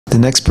The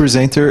next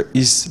presenter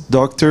is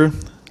Dr.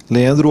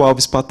 Leandro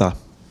Patah.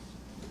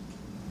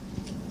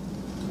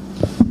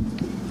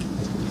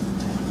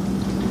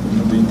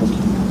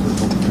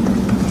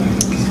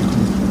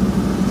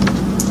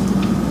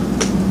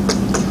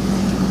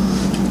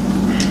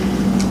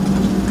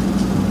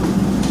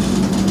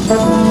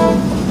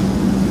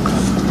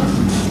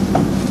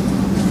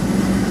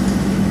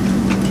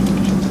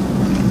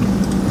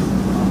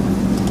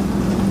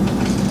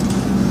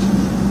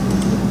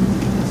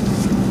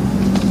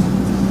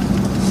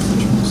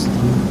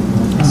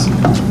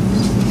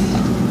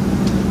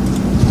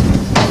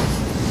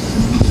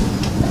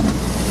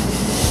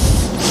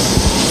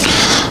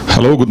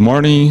 Hello, good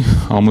morning,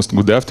 almost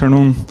good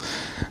afternoon.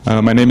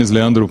 My name is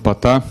Leandro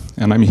Patah,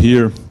 and I'm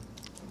here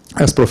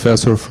as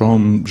professor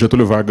from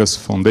Getúlio Vargas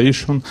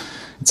Foundation.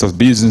 It's a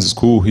business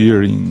school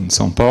here in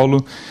São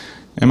Paulo.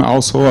 I'm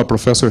also a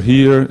professor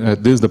here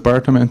at this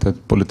department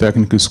at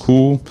Polytechnic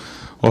School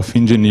of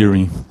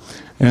Engineering.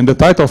 And the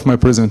title of my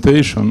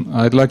presentation,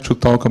 I'd like to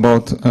talk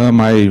about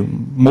my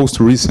most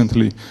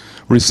recently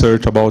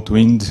research about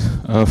wind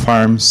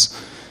farms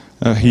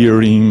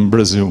here in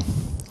Brazil.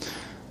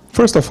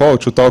 First of all,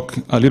 to talk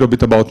a little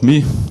bit about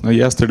me,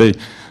 yesterday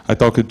I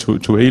talked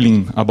to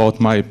Aileen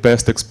about my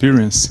past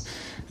experience.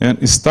 And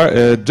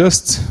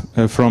just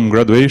from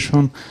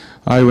graduation,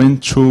 I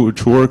went to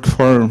work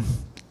for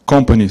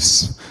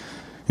companies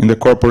in the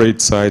corporate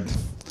side.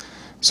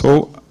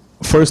 So,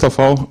 first of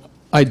all,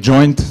 I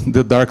joined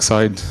the dark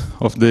side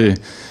of the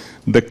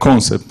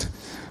concept.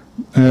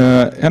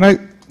 And I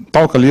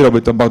talk a little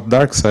bit about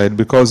dark side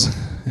because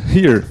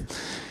here,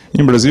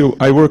 in Brazil,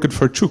 I worked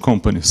for two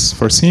companies,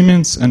 for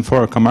Siemens and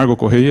for Camargo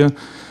Correia.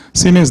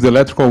 Siemens, the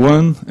electrical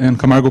one, and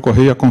Camargo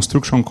Correia,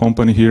 construction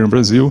company here in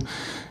Brazil.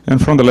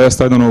 And from the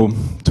last, I don't know,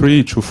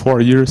 3 to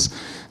 4 years,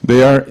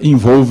 they are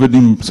involved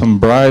in some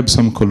bribes,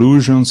 some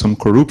collusion, some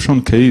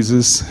corruption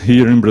cases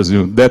here in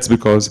Brazil. That's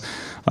because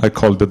I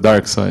call it the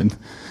dark side.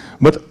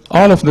 But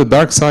all of the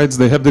dark sides,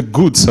 they have the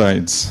good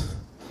sides.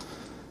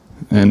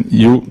 And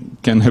you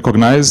can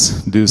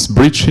recognize this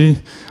British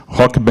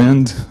rock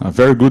band, a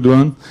very good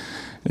one.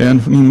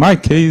 And in my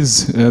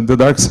case, the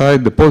dark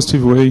side, the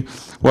positive way,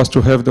 was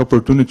to have the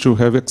opportunity to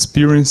have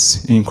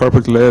experience in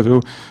corporate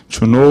level,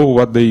 to know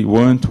what they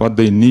want, what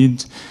they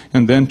need,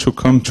 and then to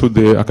come to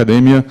the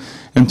academia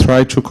and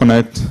try to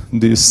connect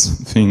these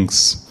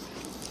things.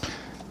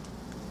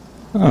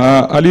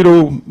 A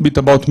little bit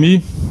about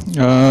me.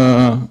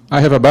 I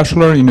have a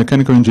bachelor in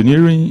mechanical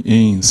engineering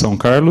in São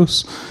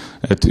Carlos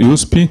at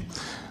USP.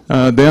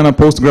 Then a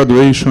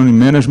post-graduation in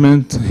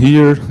management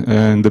here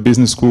in the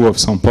Business School of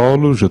São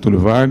Paulo, Getúlio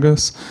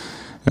Vargas.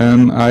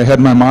 And I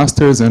had my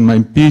master's and my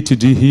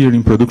PhD here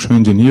in production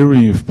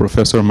engineering with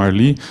Professor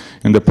Marli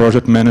in the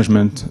project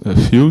management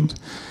field.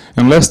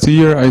 And last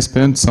year I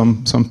spent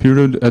some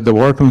period at the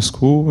Wharton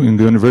School in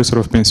the University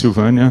of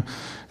Pennsylvania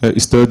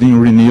studying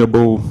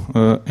renewable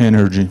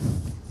energy.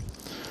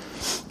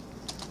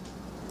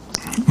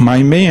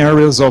 My main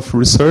areas of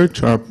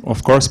research are,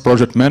 of course,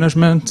 project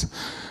management,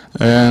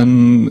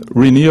 and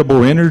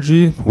renewable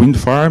energy, wind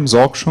farms,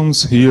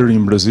 auctions here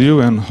in Brazil,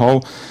 and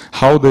how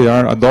they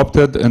are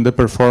adopted and the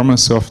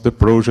performance of the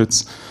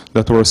projects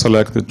that were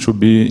selected to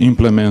be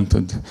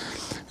implemented.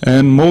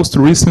 And most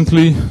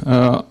recently,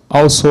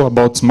 also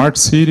about smart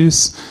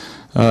cities,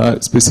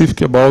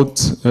 specifically about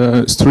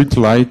street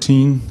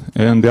lighting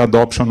and the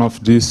adoption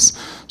of this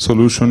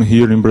solution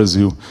here in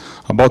Brazil.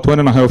 About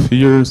 1.5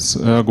 years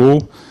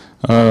ago,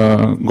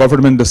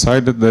 government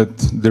decided that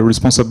the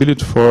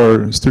responsibility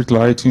for street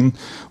lighting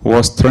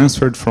was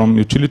transferred from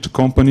utility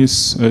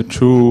companies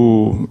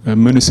to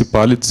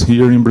municipalities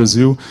here in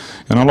Brazil,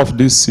 and all of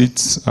these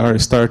cities are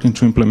starting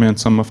to implement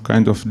some of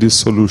these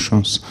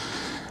solutions.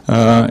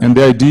 And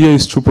the idea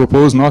is to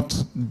propose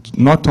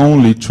not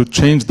only to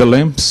change the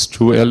lamps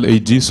to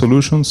LED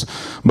solutions,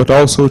 but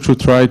also to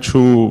try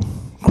to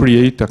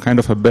create a kind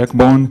of a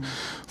backbone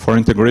for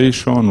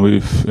integration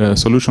with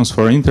solutions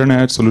for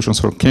internet, solutions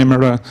for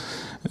camera,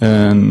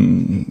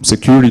 and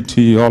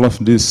security, all of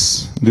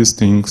these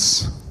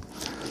things.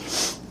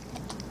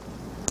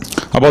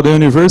 About the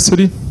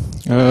university,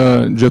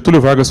 Getúlio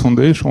Vargas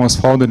Foundation was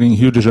founded in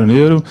Rio de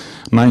Janeiro,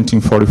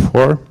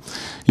 1944.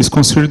 It's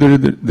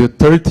considered the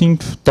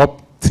 13th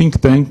top think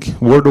tank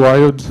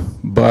worldwide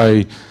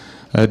by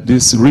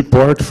this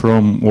report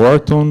from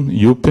Wharton,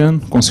 UPenn,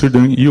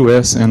 considering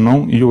US and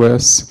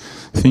non-US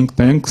think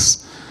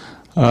tanks.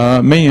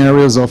 Main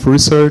areas of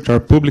research are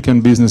public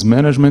and business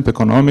management,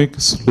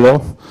 economics,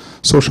 law,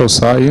 social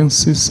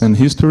sciences and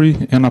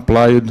history, and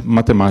applied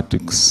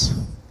mathematics.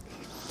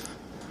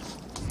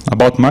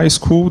 About my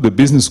school, the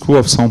Business School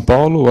of São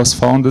Paulo was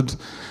founded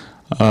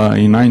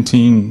in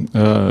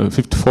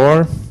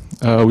 1954.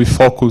 We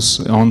focus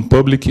on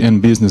public and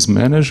business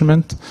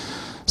management.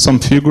 Some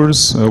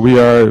figures, we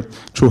are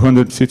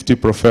 250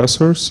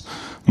 professors,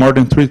 more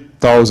than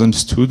 3,000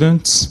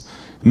 students,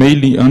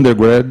 mainly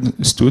undergrad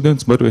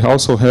students, but we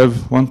also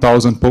have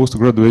 1,000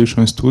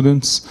 post-graduation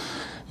students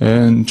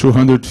and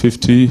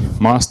 250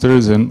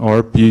 masters and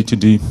or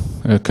PhD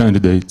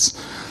candidates.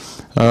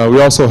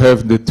 We also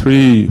have the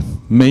 3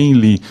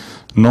 mainly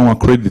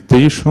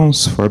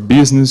non-accreditations for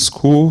business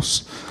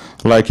schools,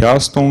 like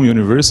Aston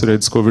University, I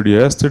discovered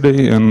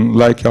yesterday, and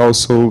like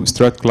also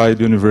Strathclyde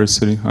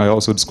University, I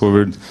also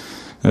discovered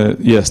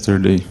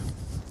yesterday.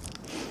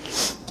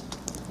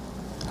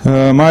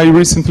 My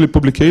recently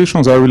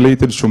publications are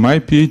related to my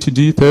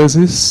PhD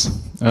thesis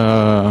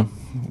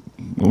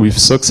with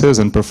success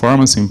and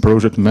performance in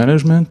project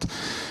management,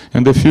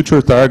 and the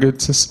future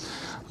targets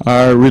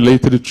are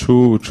related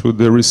to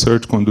the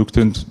research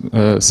conducted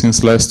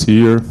since last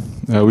year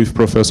with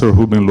Professor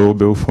Ruben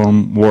Lobel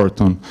from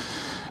Wharton,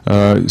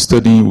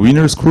 studying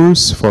winners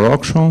curves for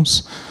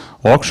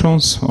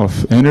auctions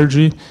of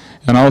energy,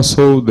 and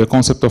also the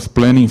concept of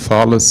planning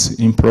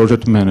fallacy in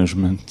project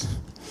management.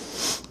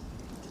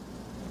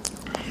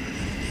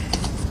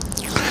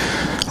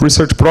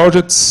 Research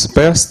projects,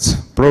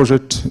 past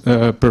project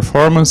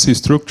performance,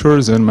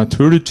 structures and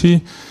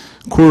maturity,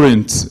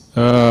 current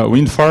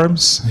wind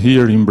farms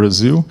here in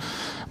Brazil.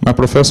 My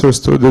professor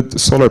studied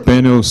solar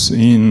panels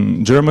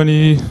in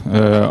Germany,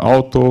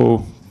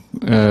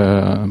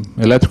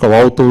 electrical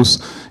autos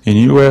in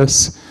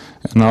US,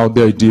 and now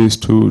the idea is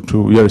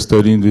we are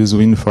studying these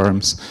wind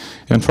farms.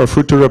 And for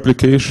future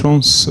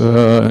applications,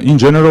 in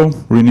general,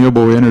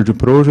 renewable energy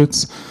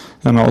projects,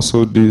 and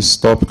also this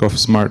topic of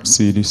smart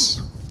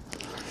cities.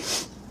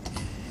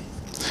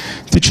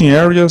 Teaching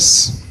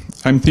areas,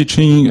 I'm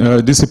teaching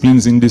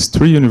disciplines in these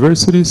 3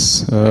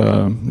 universities,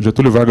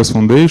 Getúlio Vargas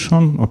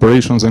Foundation,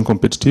 Operations and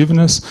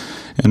Competitiveness,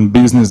 and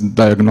Business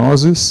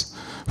Diagnosis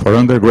for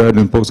undergrad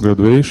and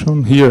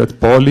post-graduation. Here at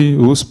Poly,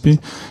 USP,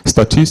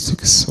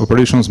 Statistics,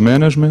 Operations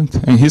Management,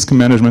 and Risk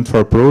Management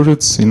for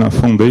projects in a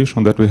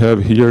foundation that we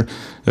have here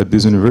at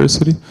this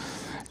university.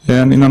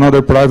 And in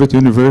another private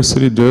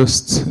university,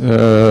 just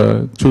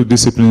 2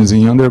 disciplines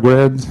in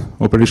undergrad,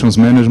 Operations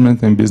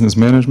Management and Business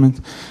Management,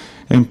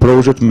 and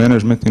project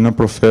management in a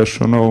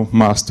professional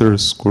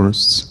master's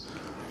course.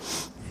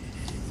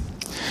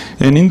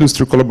 And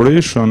industry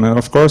collaboration,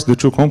 of course, the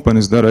 2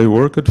 companies that I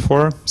worked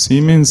for,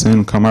 Siemens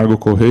and Camargo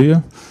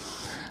Correia,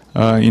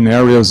 in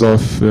areas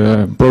of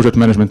project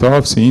management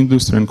office,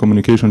 industry and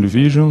communication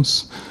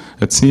divisions.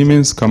 At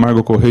Siemens,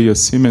 Camargo Correia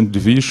Cement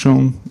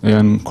Division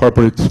and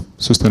corporate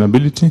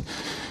sustainability.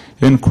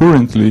 And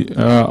currently,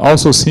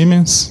 also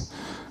Siemens,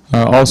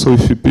 also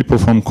with people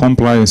from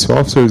compliance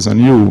officers, a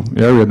new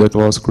area that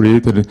was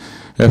created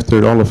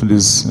after all of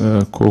this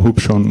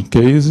corruption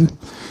case.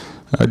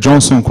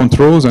 Johnson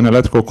Controls, an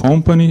electrical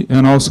company,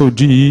 and also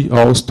GE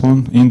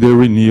Alstom in the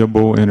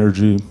renewable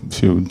energy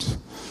field.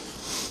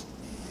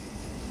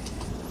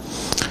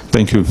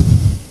 Thank you.